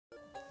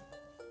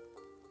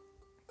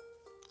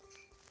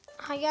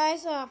Hi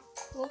guys,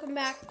 welcome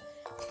back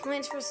to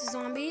Plants vs.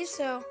 Zombies.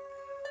 So,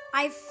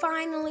 I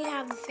finally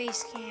have the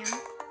face cam.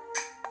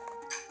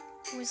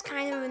 It was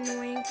kind of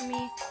annoying to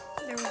me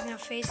there was no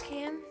face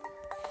cam.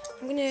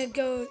 I'm gonna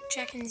go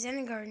check in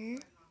Zen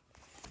Garden,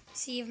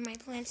 see if my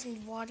plants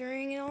need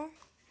watering at all.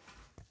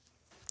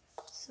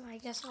 So I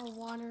guess I'll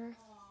water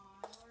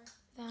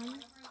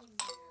them.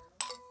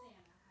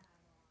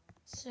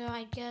 So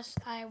I guess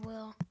I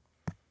will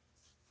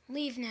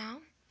leave now,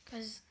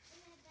 because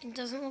it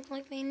doesn't look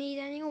like they need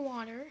any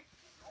water.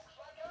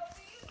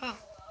 Oh,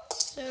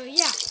 so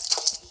yeah,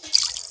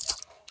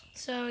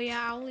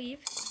 I'll leave.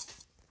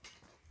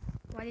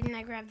 Why didn't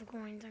I grab the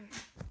coins?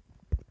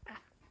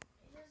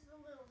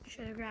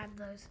 Should have grabbed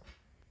those.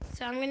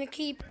 So I'm gonna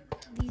keep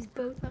these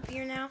both up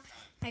here now,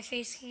 my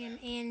face cam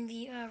and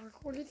the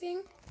recorder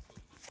thing.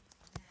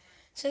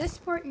 So this is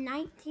part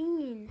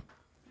 19.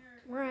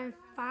 We're on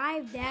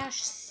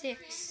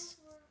 5-6.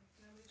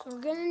 So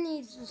we're gonna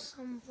need some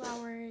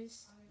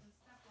sunflowers.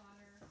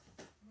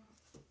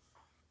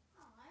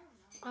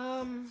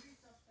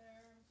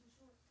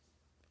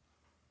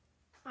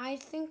 I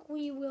think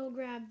we will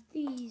grab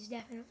these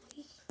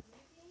definitely.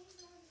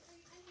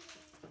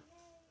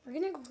 We're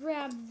gonna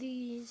grab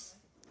these.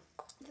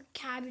 The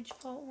cabbage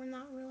pulp we're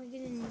not really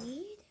gonna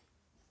need.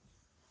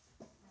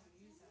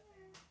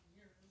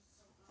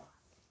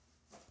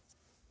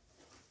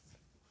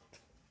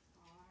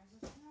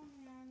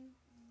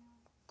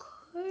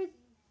 Could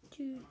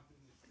do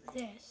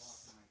this.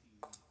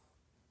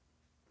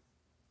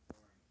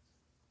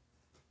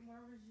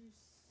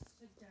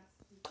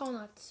 Tall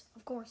nuts,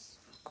 of course.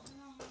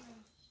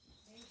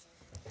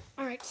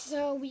 Alright,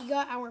 so we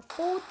got our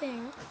full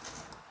thing.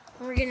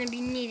 We're gonna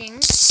be needing.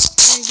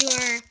 We're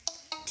gonna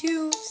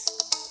do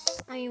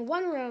our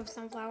one row of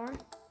sunflower.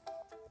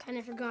 Kind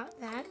of forgot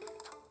that.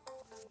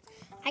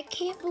 I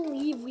can't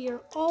believe we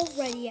are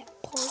already at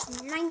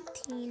part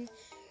 19.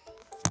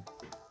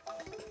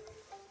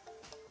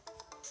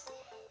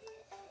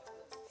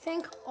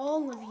 Thank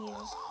all of you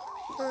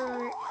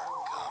for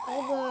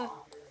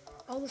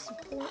all the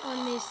support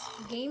on this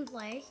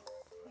gameplay.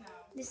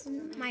 This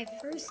is my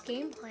first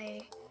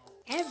gameplay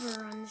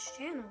ever on this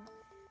channel,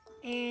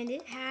 and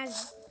it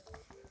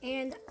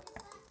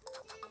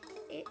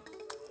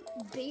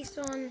based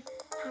on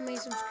how many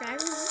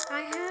subscribers I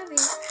have, it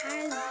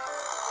has a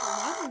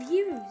lot of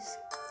views.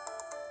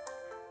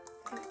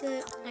 I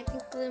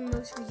think the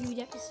most viewed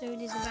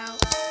episode is about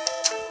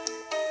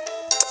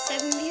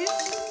 7 views,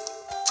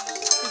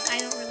 because I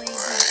don't really do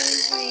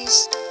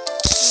gameplays.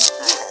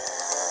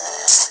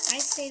 I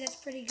say that's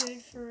pretty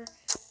good for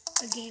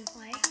a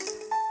gameplay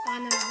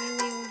on a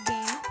really old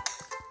game.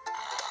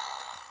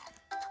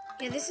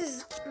 Yeah, this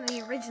is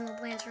the original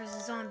Plants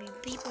vs. Zombies.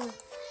 People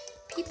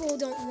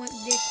don't want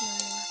this no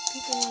more.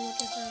 People are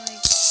looking for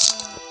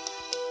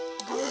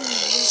golden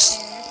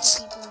warfare. That's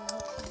what people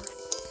look for.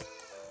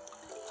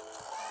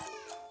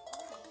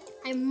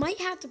 I might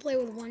have to play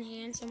with one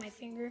hand so my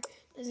finger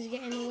doesn't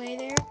get in the way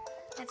there.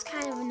 That's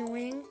kind of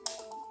annoying,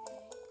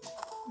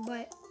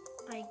 but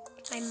I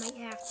might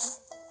have to.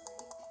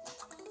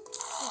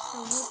 So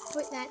we'll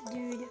put that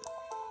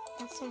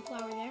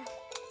sunflower there.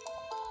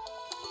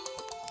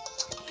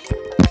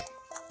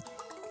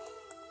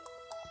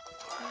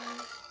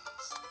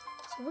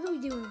 So what are we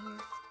doing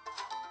here?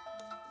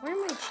 Why are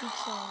my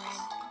cheeks all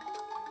red?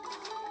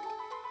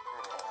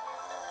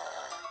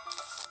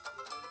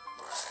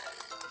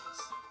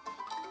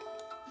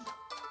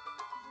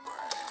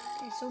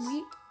 Okay, so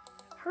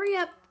hurry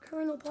up,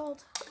 Colonel Palt.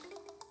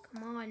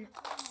 Come on.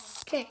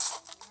 Okay,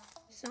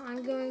 so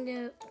I'm going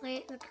to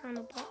plant the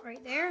Colonel Palt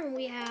right there, and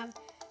we have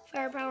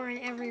firepower in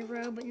every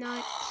row, but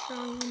not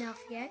strong enough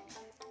yet.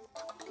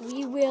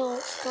 We will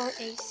start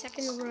a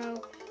second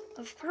row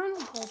of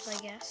Colonel Palt, I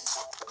guess.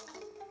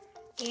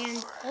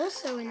 And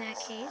also in that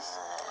case,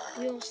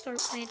 we will start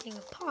planting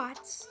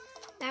pots.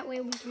 That way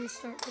we can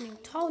start putting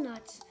tall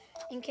nuts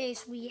in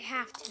case we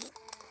have to.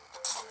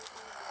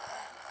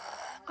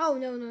 Oh,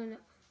 no.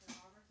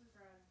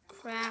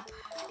 Crap.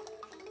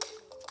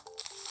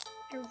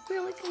 I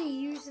really could have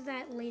used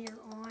that later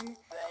on,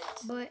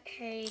 but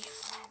hey,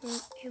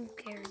 who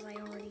cares? I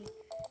already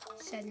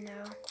said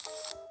no.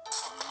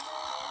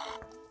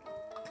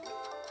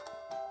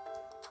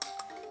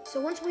 So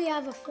once we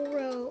have a full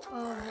row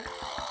of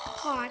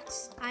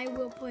pots, I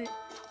will put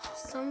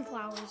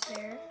sunflowers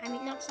there. I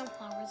mean, not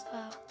sunflowers.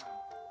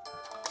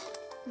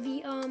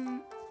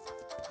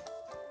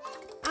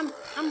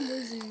 I'm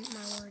losing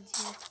my words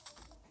here.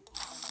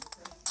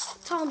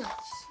 Tall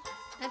nuts.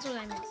 That's what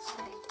I meant to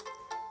say.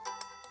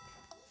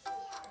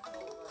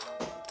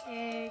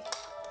 Okay.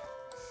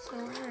 So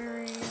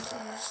hurry up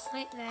and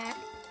plant that.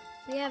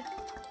 We have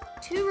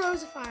 2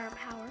 rows of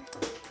firepower.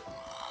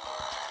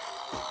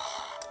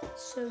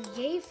 So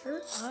yay for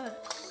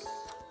us.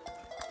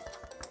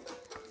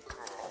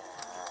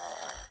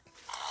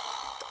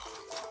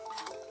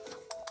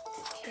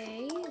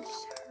 Okay,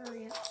 just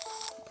hurry up.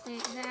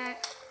 Plant that.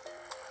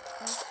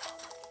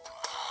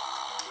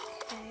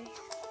 Okay.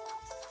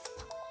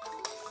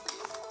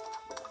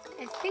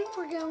 I think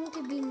we're going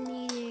to be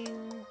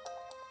needing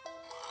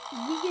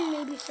we can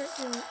maybe start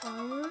doing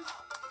armor,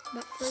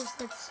 but first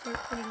let's start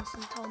putting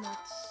some tall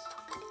nuts.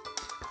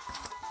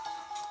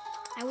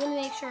 I want to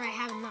make sure I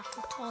have enough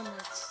for tall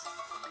nuts.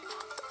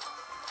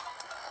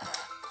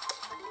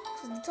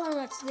 So the tall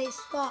nuts, they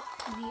stop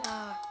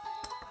the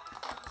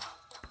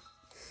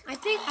I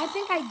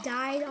think I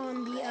died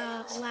on the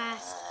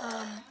last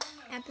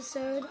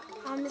episode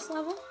on this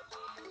level.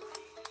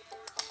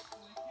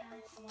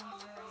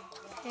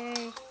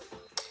 Okay.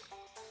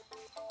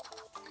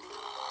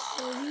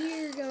 So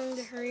we're going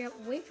to hurry up,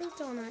 wait for the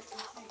tall nut.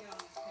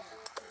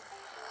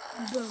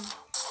 Boom.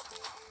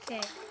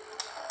 Okay.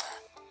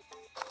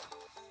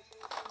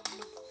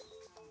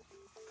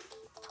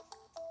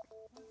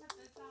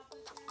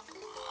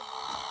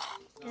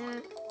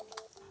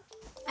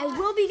 I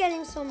will be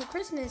getting some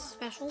Christmas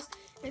specials.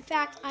 In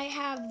fact, I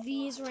have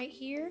these right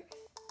here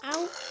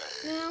out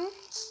now.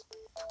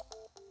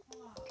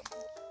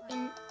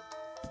 And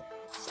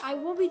so I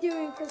will be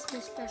doing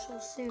Christmas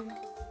specials soon.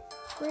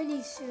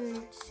 Pretty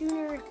soon.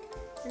 Sooner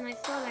than I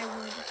thought I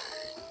would.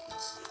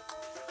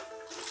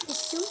 Is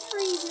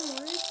sooner even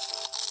a word?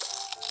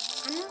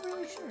 I'm not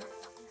really sure.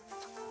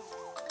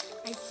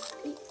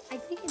 I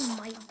think it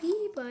might be,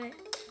 but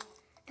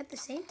at the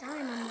same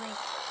time, I'm like,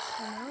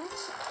 you know?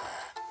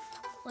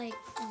 Like,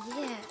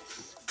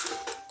 yes.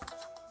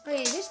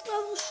 Okay, this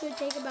level should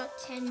take about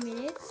 10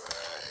 minutes,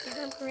 if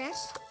I'm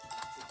correct.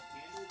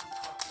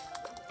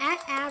 At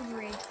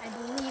average, I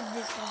believe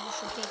this level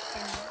should take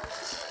 10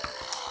 minutes.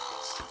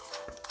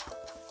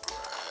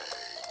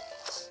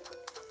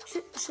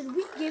 Should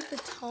we give the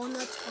tall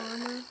nuts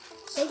armor?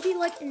 They'd be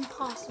like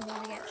impossible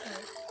to get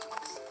through.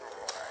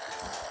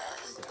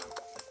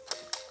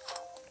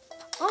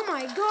 Oh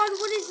my god,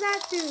 what is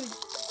that dude?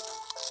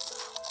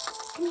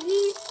 Can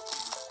he...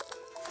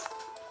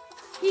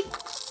 You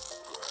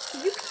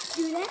can't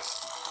do that.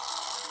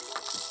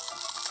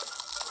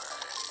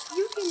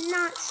 You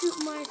cannot shoot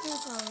my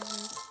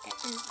footballs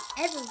and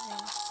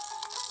everything.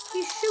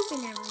 He's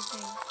shooting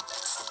everything.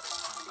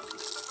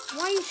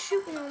 Why are you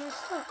shooting all this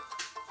stuff?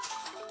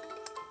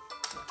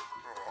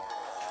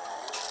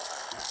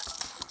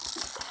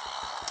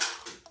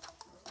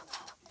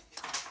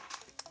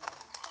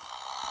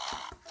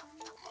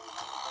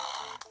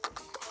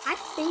 I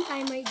think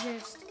I might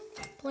just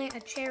plant a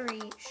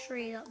cherry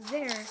straight up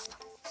there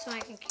so I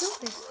can kill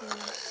this dude.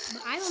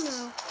 But I don't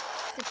know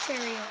if the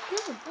cherry will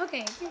kill him.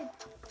 Okay, it did.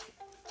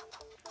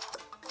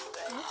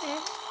 Okay,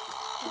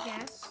 I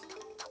guess.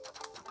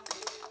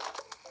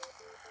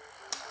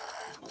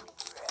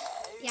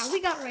 Yeah,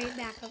 we got right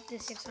back up to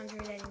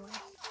 600 anyway.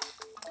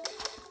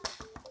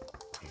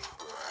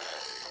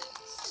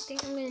 I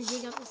think I'm gonna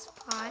dig up this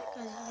pot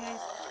because you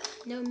guys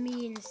know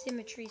me and the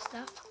symmetry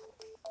stuff.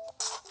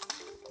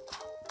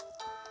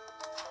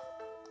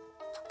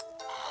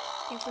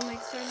 I think we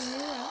might start a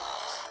new route.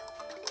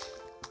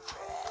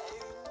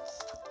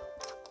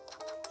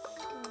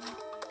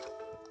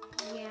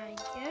 Yeah, I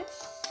guess.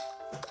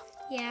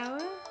 Yeah,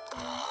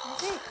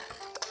 okay.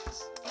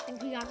 I think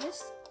we got this.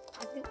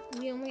 I think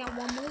we only got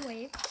one more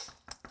wave.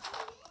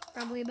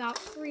 Probably about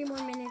 3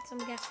 more minutes,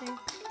 I'm guessing,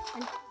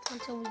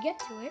 until we get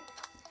to it.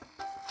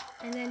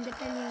 And then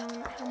depending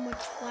on how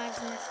much flags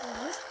in this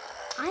level is,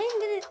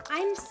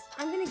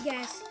 I'm gonna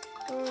guess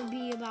there will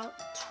be about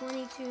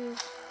 22 to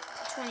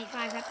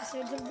 25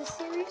 episodes of this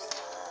series.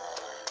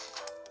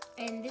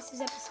 And this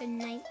is episode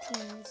 19,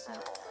 so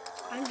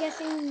I'm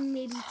guessing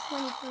maybe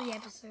 23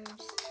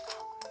 episodes.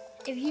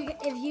 If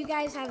you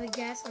guys have a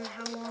guess on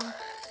how long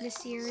this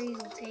series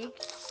will take,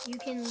 you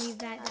can leave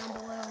that down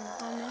below in the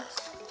comments.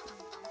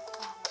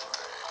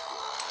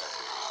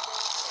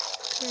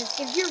 Because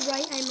if you're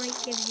right, I might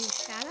give you a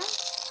shout out.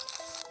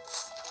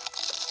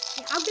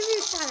 Yeah, I'll give you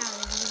a shout out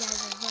if you guys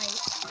are right.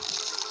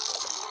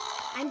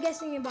 I'm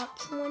guessing about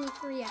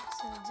 23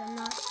 episodes. I'm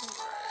not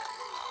sure.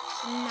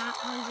 I'm not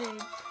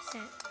 100%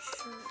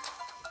 sure.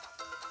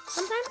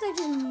 Sometimes I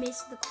just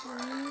miss the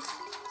coins.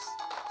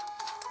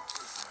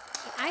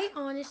 I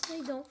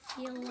honestly don't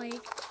feel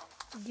like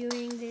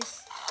doing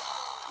this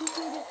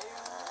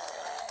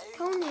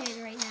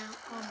conehead right now.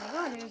 Oh my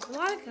god, there's a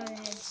lot of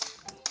coneheads.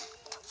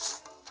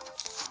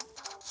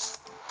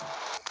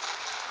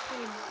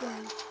 Okay,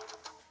 boom.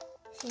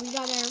 So we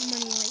got our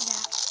money right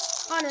back.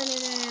 Oh no.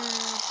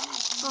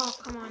 Oh,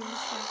 come on,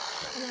 this one.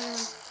 Another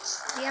one.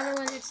 The other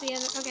one, it's the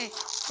other. Okay,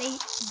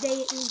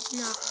 they at least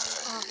knocked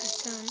off his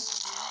tone.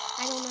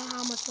 I don't know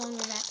how much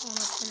longer that tone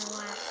is gonna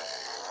last.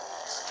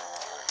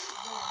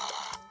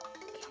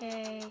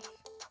 Okay.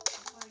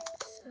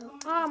 So,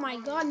 oh my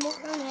god, more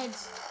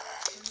coneheads.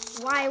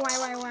 Why?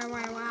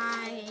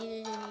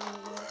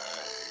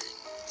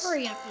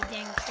 Hurry up, you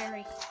dang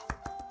cherry.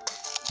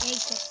 I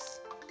hate this.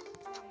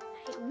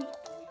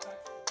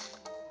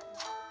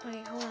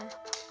 Wait, hold on.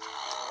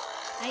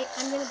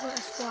 I'm gonna put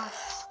a squash.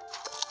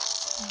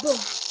 Boom.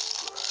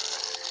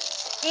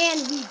 And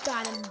we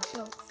got them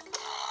both.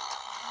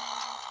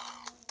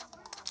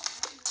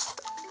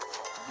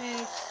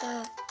 Okay, so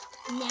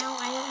now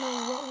I don't know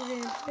what we're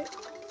gonna put.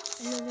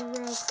 Another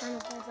row of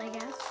carnivals, I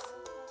guess.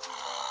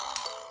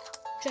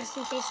 Just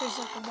in case there's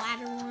like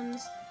ladder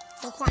ones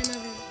We'll climb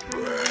over the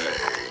kernel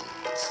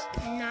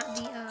and not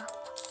the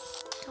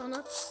tall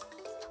nuts.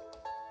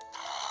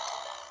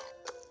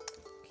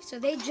 Okay, so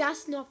they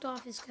just knocked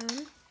off his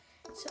cone.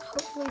 So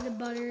hopefully the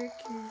butter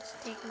can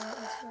stay out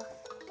and stuff.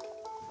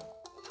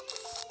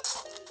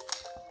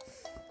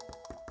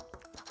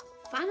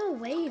 Final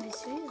wave as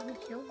soon as we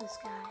kill this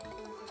guy.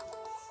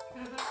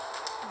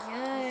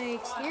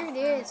 Yikes, here it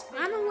is.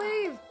 Final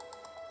wave.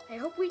 I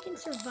hope we can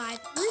survive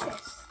through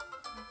this.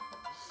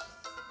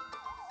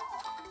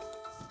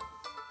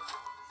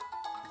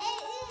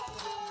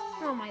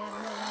 Oh my god,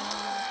 no.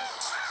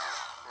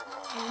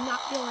 I do not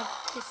feel like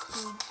this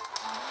dude.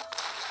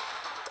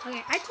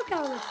 Okay, I took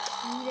out a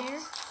few there.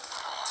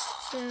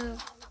 So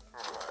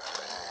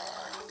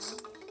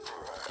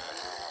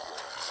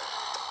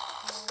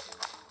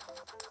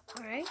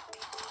alright.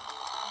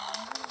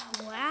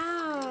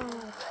 Wow.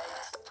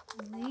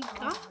 We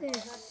got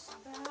this.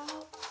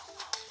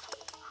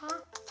 Huh?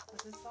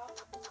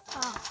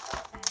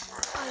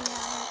 Oh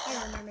yeah, I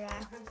remember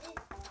that.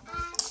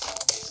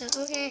 So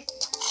okay.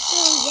 So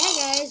yeah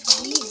guys,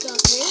 we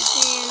got this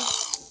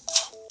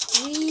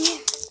and we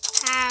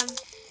have,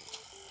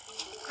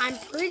 I'm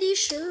pretty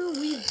sure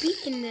we've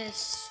beaten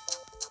this.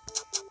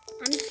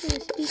 I'm just gonna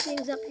speed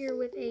things up here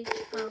with a,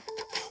 oh,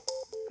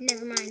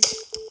 never mind. So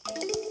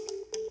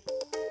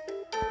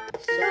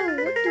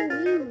what do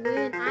we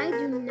win? I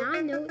do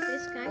not know what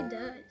this guy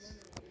does.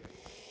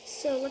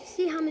 So let's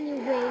see how many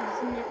waves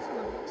the next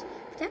one is.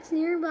 Protects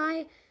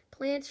nearby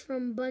plants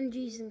from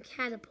bungees and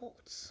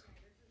catapults.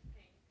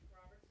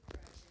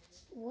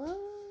 What?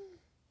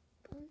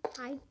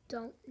 I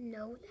don't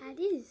know what that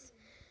is.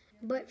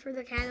 But for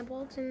the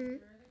catapults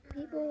and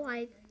people,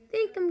 I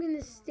think I'm going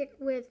to stick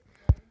with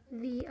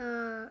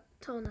the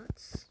tall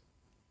nuts.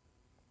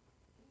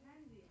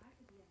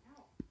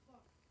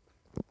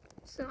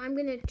 So I'm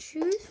going to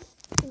choose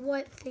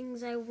what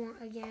things I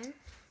want again.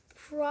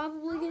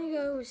 Probably going to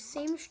go with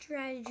same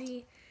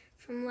strategy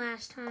from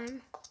last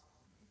time.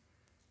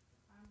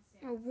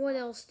 Or what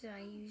else did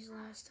I use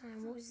last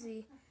time? What was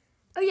the...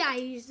 Oh yeah, I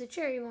used the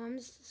cherry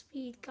bombs to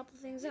speed a couple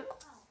things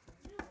up.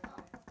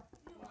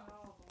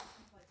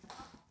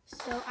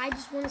 So I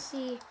just want to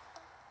see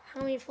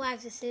how many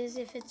flags this is.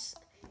 If it's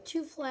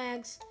 2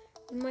 flags,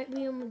 we might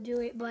be able to do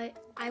it, but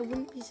I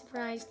wouldn't be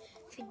surprised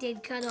if it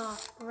did cut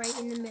off right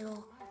in the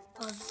middle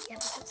of the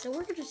episode. So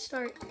we're going to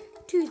start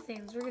 2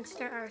 things. We're going to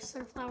start our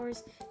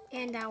sunflowers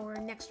and our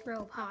next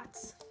row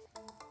pots.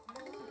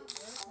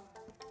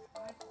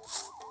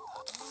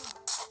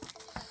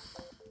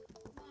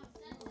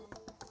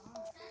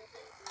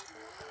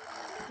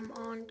 Come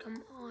on,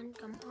 come on,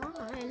 come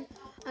on.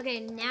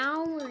 Okay,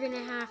 now we're going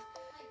to have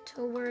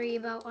to worry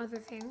about other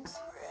things.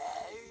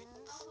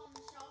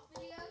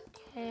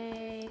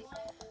 Okay,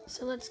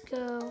 so let's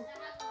go.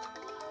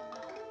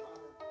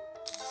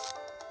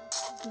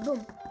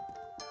 Boom.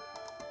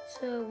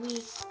 So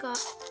we got,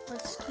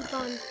 let's keep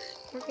on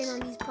working on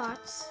these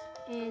pots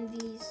and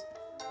these.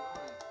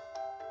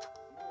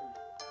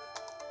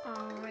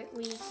 Alright,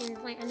 we can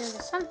plant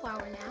another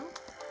sunflower now.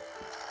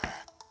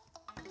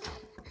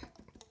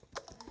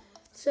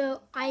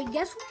 So I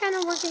guess we're kind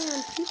of working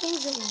on 2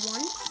 things at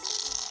once.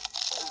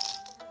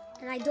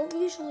 And I don't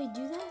usually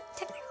do that.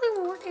 Technically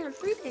we're working on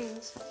 3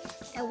 things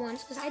at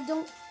once because I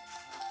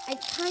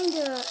kind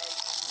of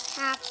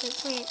have to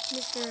plant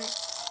Mr.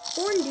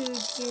 Corn Dude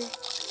here.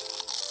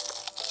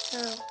 So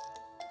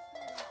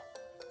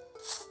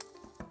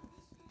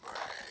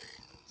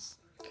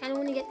kind of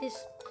want to get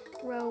this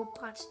row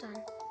pots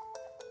done.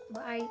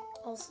 But I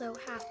also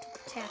have to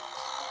protect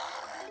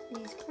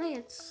these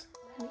plants.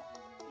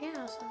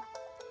 Yeah, so.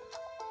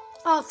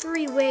 Oh,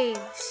 3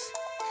 waves.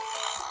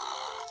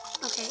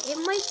 Okay, it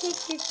might take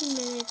 15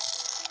 minutes.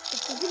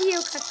 If the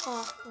video cuts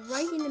off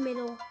right in the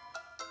middle,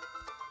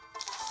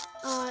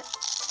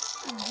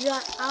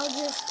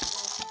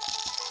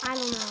 I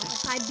don't know.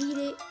 If I beat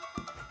it,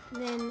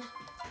 then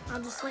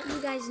I'll just let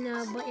you guys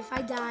know. But if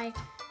I die,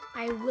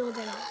 I will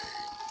get off.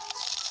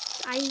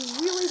 I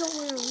really don't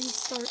want to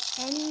restart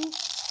any.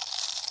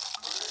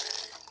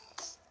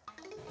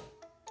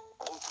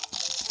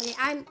 Okay,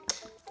 I'm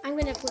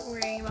gonna quit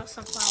worrying about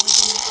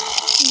sunflowers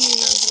and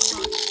rows of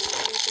pots.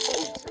 So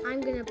I'm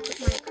gonna put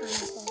my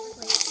kernel pulse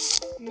like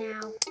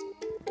now.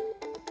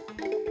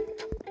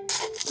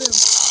 Boom.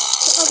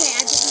 So, okay,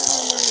 I put my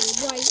kernel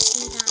right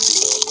in time.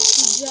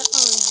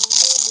 Oh no.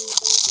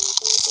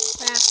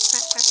 Crap.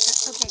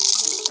 Okay,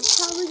 I'm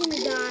probably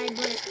gonna die,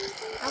 but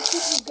I'll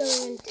keep this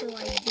going until I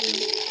do.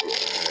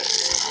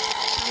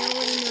 I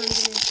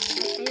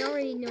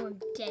already know I'm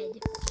dead.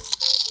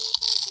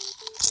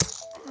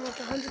 I'm like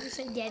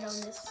 100% dead on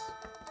this.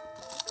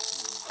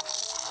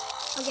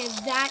 Okay,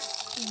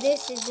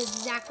 this is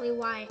exactly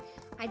why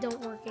I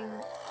don't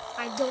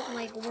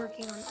like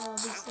working on all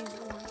these things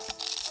at once.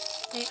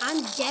 Okay,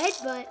 I'm dead,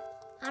 but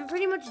I'm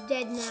pretty much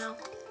dead now.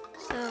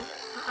 So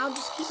I'll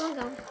just keep on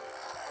going.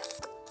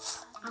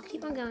 I'll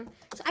keep on going.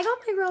 So I got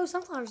my row of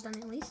sunflowers done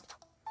at least.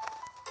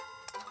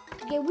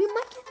 Okay, we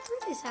might get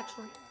through this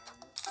actually.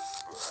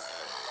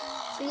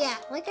 So yeah,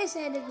 like I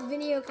said, if the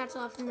video cuts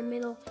off in the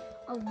middle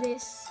of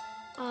this,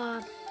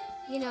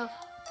 you know,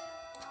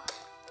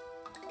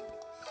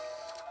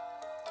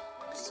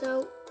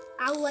 so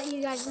I'll let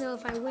you guys know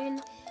if I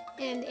win,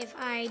 and if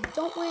I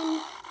don't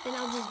win, then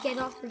I'll just get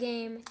off the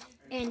game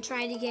and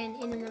try it again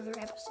in another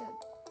episode.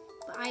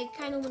 But I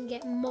kind of want to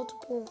get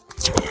multiple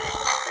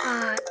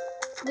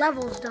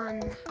levels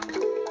done in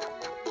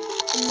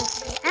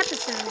multiple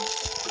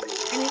episodes.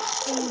 I mean,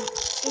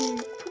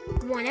 in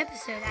one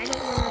episode. I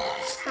don't want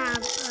to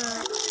have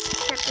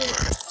separate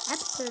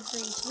episodes for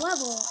each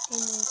level in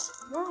this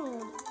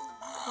world,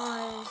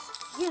 because,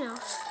 you know,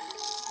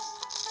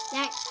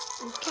 that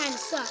would kind of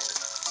suck.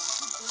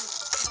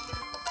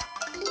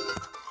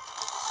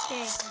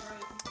 Okay.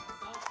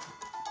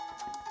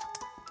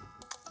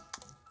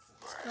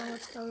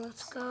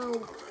 Let's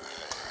go.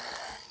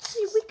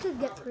 See, we could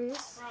get through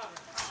this.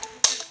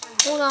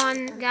 Hold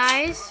on,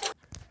 guys.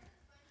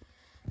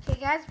 Okay,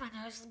 guys, my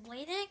nose is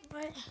bleeding,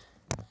 but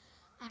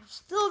I'm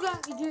still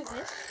going to do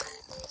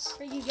this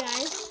for you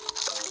guys.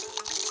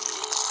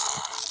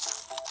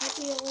 Might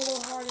be a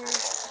little harder.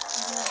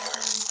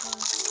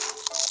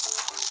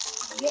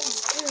 Getting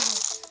through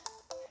this.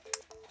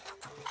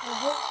 I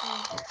hope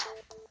so.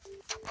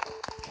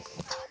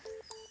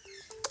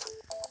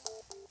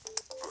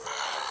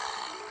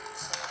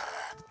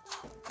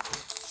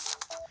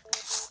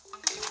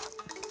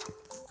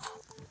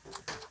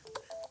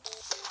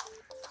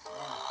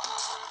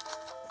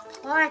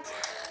 What?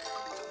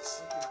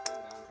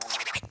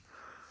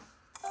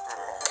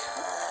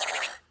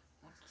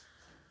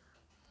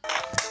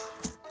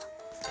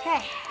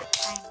 Okay,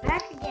 I'm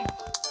back again.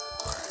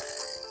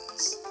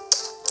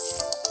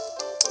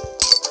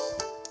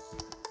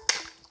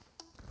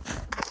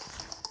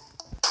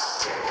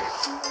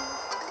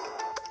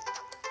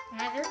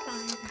 Yeah, they're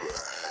coming.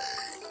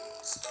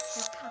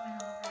 They're coming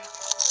over.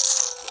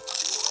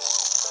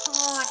 Come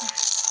on.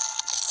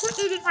 Quit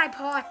eating my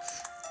pots.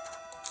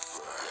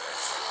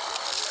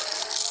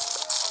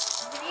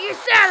 I'm gonna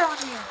use that on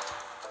you.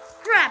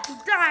 Crap, he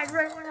died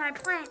right when I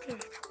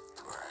planted it.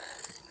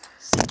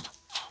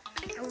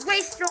 I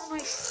wasted all my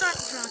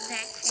suns on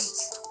that thing.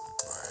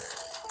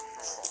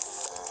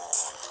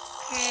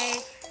 Okay.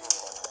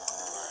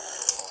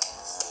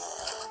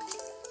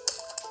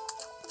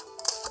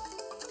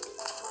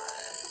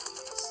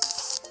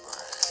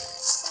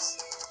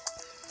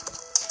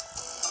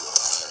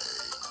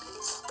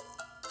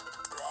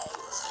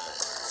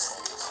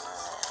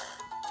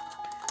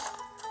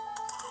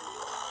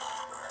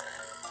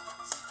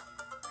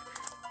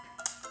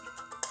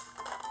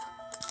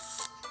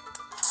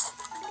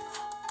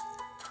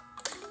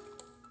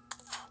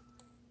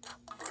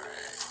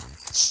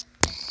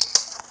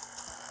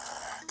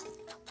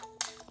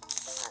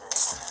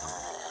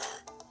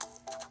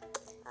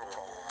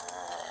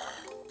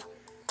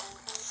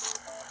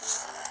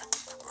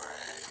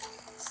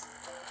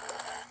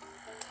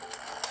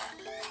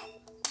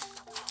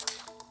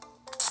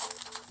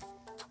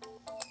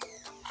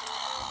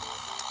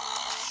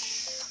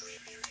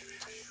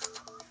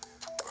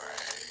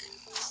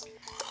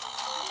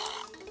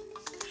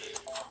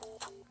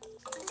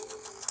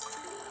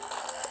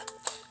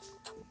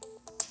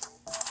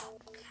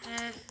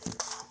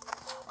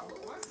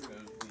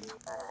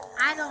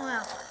 I don't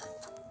know.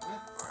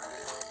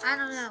 I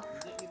don't know.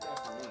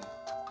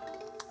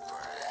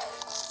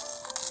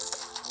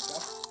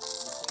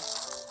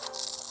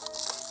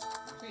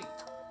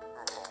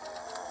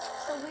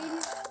 So,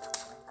 ladies,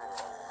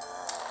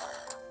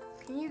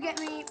 can you get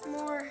me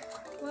more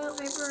toilet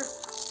paper?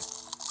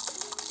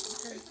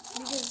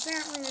 Because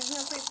apparently there's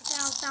no paper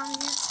towels down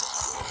here.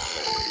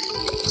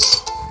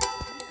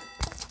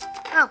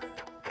 Oh.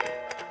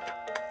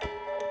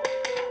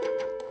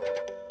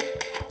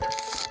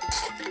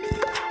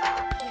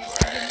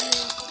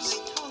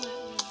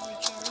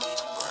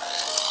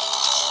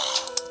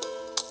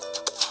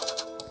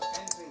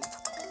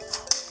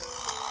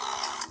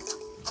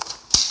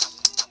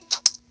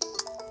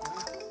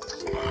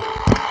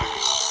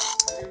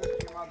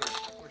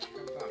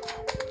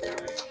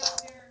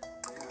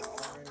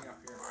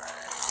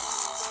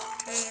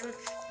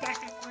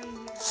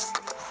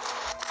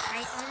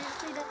 I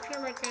honestly don't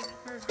feel like taking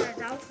those guys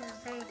out since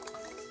they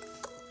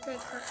take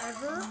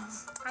forever,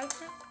 I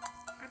think.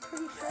 I'm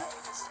pretty sure.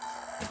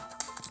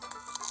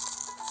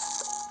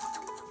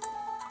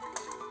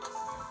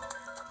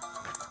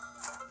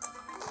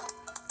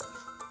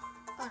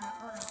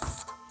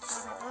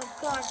 Oh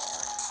god.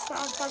 I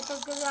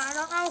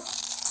don't know.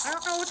 I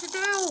don't know what to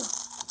do.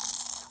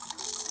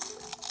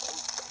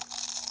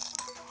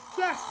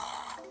 Yes.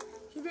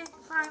 He didn't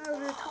climb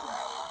over the top.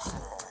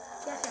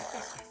 Yes.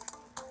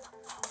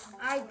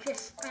 I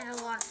just spent a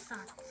lot of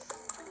suns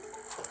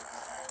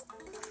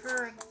for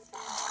a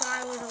guy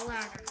with a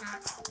ladder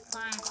not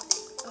climb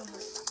over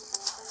the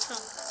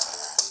top.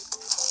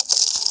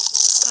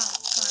 Oh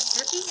god,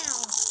 they're eating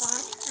all the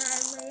pots that I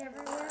lay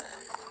everywhere.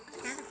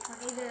 Kind of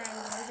funny that I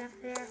laid up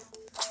there.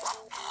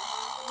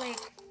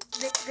 Like,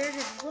 they're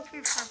just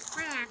looking for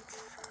plants.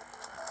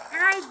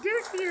 And I do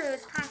see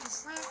those kinds of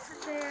plants in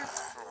there.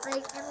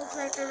 Like, it looks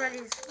like they're ready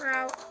to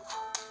sprout.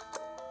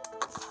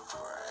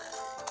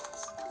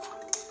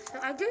 So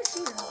I do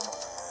see them.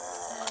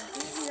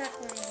 Maybe that's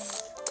what it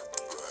is.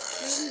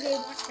 Maybe they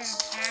want to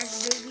have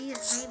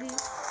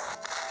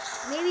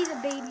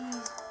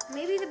babies.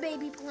 Maybe the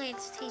baby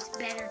plants taste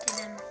better to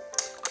them.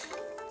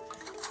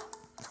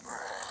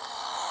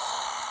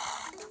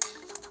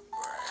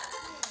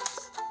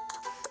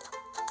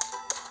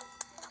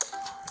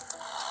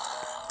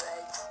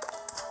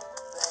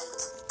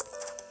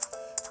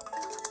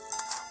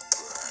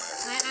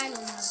 I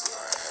don't know.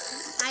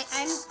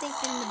 I'm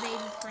thinking the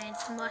baby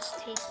plants must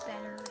taste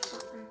better or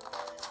something.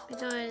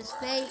 Because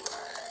they,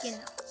 you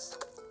know.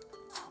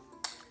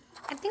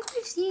 I think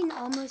we've seen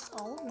almost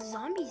all of the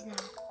zombies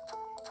now.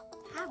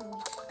 Have we?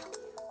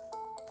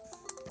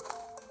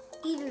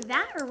 Either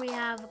that or we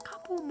have a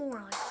couple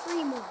more, like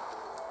 3 more.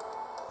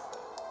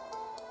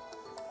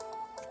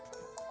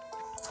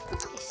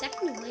 Okay,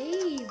 second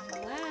wave.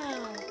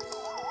 Wow.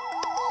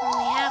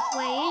 Only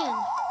halfway in.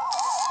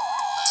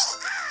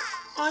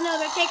 Oh no,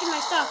 they're taking my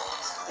stuff.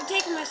 They're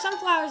taking my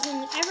sunflowers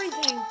and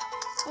everything.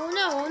 Oh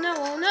no, oh no,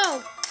 oh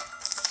no.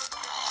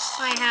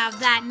 I have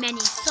that many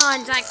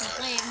suns, I can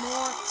plant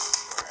more.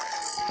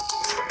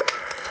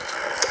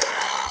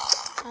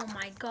 Oh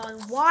my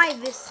god, why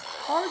this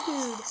car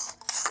dude?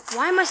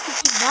 Why must he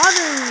keep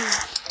bothering me?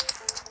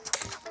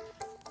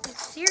 Like,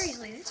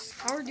 seriously, this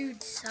car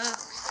dude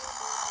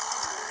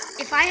sucks.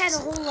 If I had a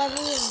whole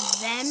level of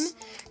them,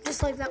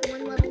 just like that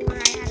one level where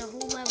I had a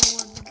whole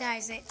level of the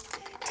guys that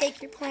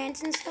take your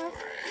plants and stuff.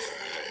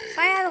 If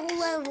I had a whole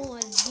level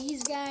of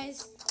these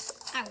guys,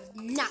 I would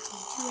not be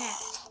too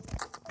happy.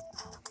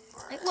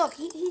 Like, look,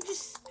 he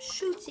just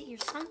shoots at your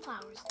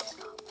sunflowers and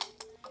stuff.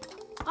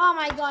 Oh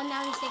my god,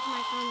 now he's taking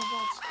my kernel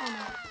bolts. Oh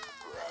no.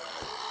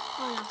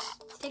 Oh no.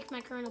 He's taking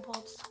my kernel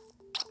bolts.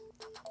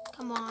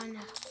 Come on.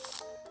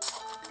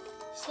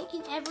 He's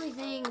taking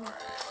everything.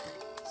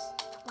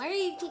 Why are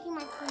you taking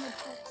my kernel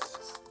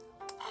bolts?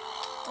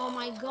 Oh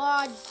my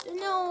god.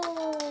 No.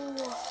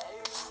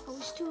 I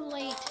was too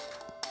late.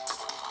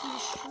 You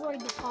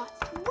destroyed the pot.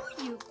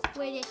 Would you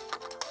quit it?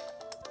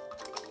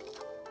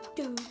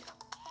 Dude.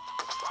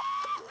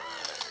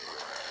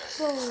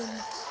 Boom.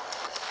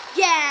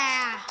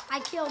 Yeah! I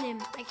killed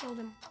him. I killed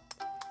him.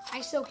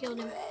 I so killed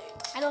him.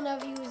 I don't know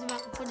if he was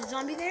about to put a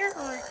zombie there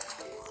or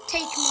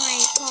take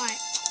my pot,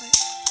 but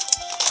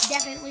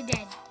definitely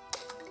dead.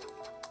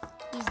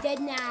 He's dead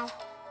now.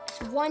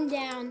 It's 1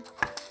 down.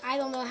 I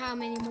don't know how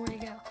many more to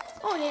go.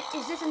 Oh,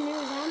 is this a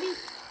new zombie?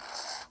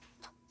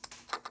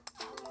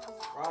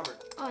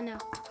 Robert. Oh no.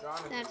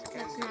 Jonathan,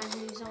 That's not a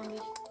new zombie.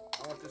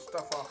 I want this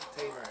stuff off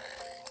the table.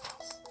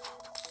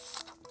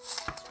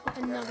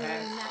 Another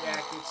hats, one. That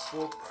jackets,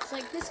 books. It's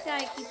like this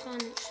guy keeps on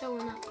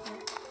showing up here.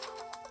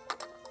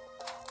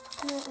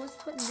 You know what, let's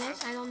put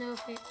this. I don't know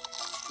if it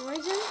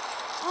destroys him.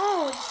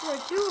 Oh, it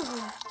destroyed 2 of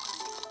them.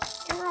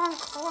 They were on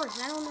cars.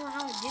 I don't know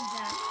how it did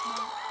that.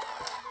 But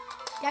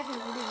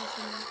definitely did it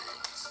to me.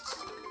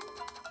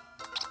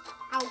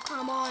 Oh,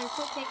 come on.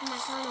 Quit taking my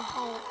kernel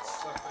bolts.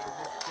 Stuff that'll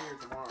disappear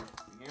tomorrow.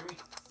 You hear me?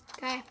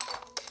 Okay.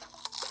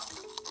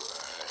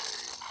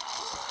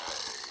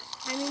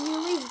 I mean, you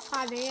leave at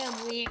 5 a.m.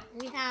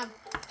 We have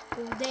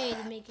all day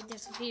to make it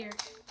disappear.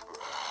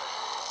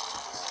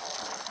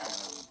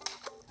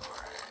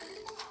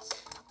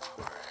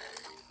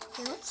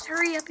 Okay, let's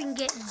hurry up and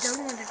get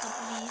done with a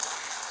couple of these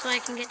so I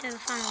can get to the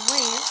final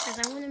wave, because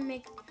I want to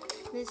make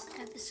this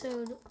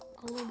episode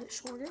a little bit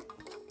shorter.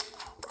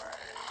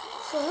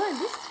 So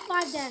this is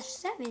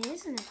 5-7,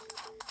 isn't it?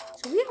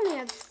 So we only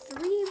have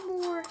 3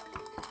 more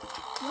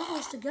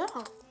levels to go.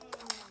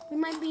 We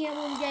might be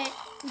able to get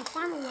the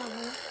final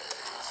level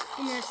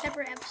in a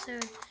separate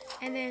episode,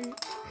 and then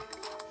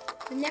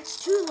the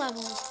next 2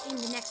 levels in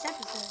the next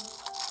episode.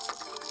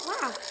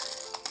 Wow.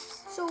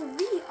 So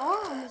we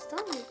are almost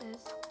done with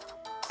this.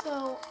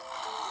 So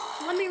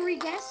let me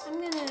re-guess. I'm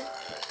gonna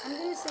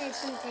say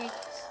it's gonna take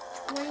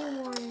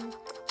 21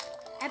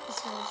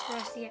 episodes for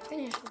us to get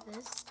finished with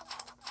this.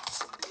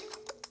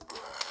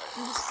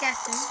 I'm just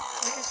guessing.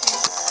 Like I said,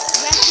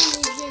 guessing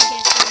is your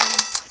guessing.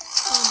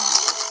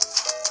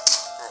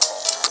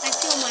 I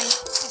feel my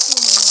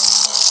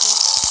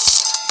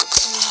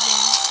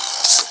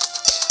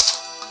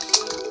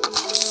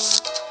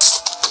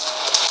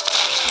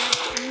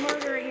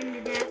murder him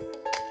to death.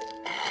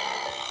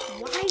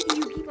 Why do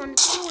you keep on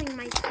killing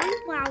my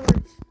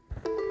sunflowers?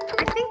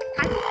 I think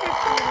that's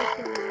probably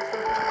killing me.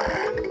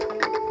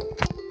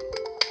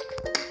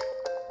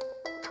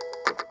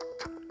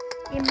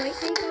 It might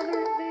take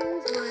other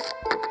things, but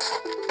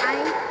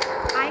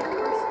I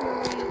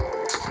personally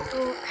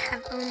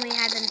have only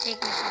had them take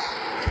my sunflowers.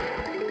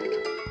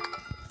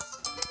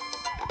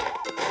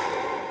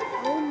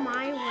 Oh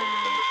my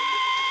wow.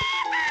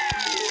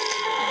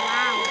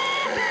 Wow.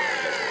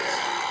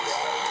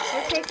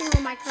 They're taking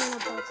all my kernel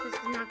bolts. This is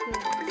not good.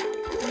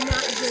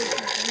 Not good,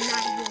 people.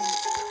 Not good.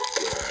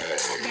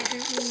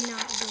 Definitely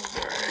not good.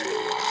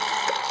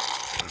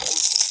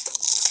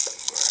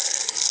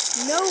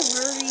 No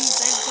worries.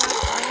 I've got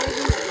all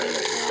these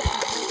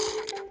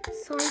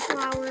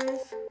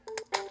sunflowers.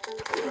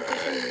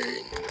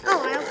 Oh,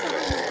 I also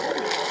have my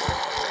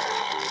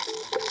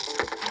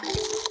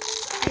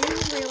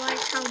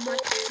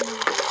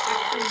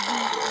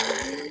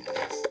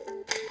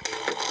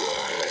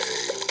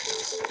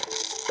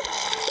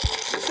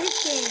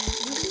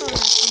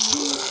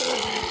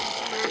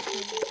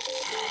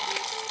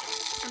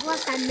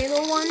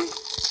middle one,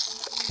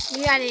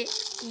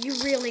 you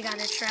really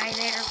gotta try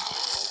there.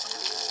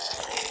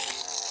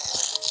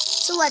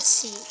 So let's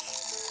see.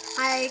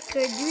 I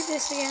could do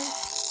this again,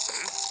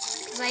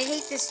 because I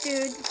hate this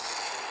dude,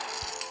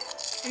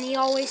 and he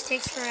always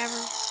takes forever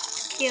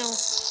to kill.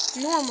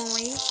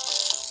 Normally,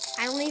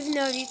 I don't even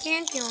know if you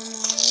can kill him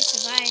normally,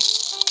 because I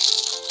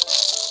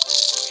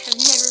have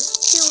never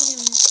killed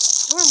him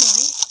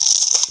normally.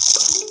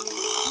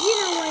 You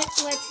know what?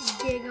 Let's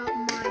dig up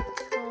my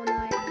tall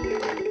nut here.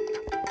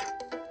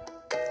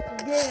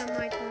 Dig up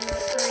my tall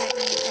nut.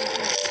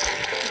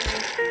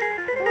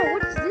 Oh,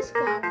 what is this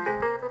flower?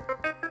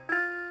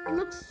 It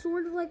looks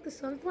sort of like the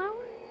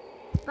sunflower,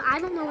 but I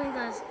don't know what it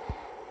does.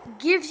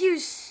 Gives you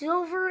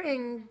silver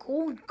and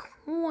gold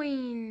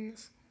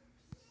coins.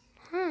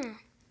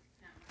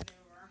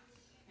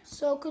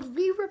 So could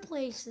we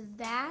replace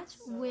that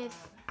with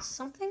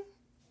something?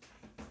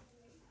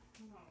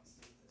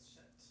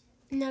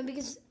 No,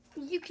 because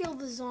you kill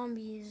the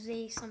zombies,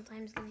 they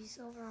sometimes give you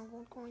silver and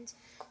gold coins.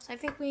 So I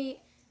think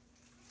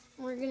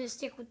we're gonna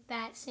stick with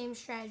that same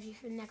strategy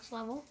for the next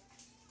level.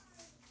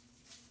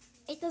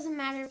 It doesn't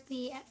matter if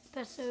the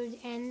episode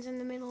ends in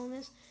the middle of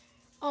this.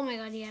 Oh my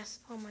god, yes.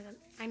 Oh my god.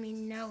 I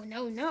mean, no.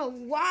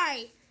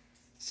 Why?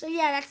 So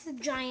yeah, that's the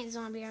giant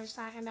zombie I was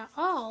talking about.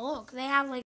 Oh, look, they have like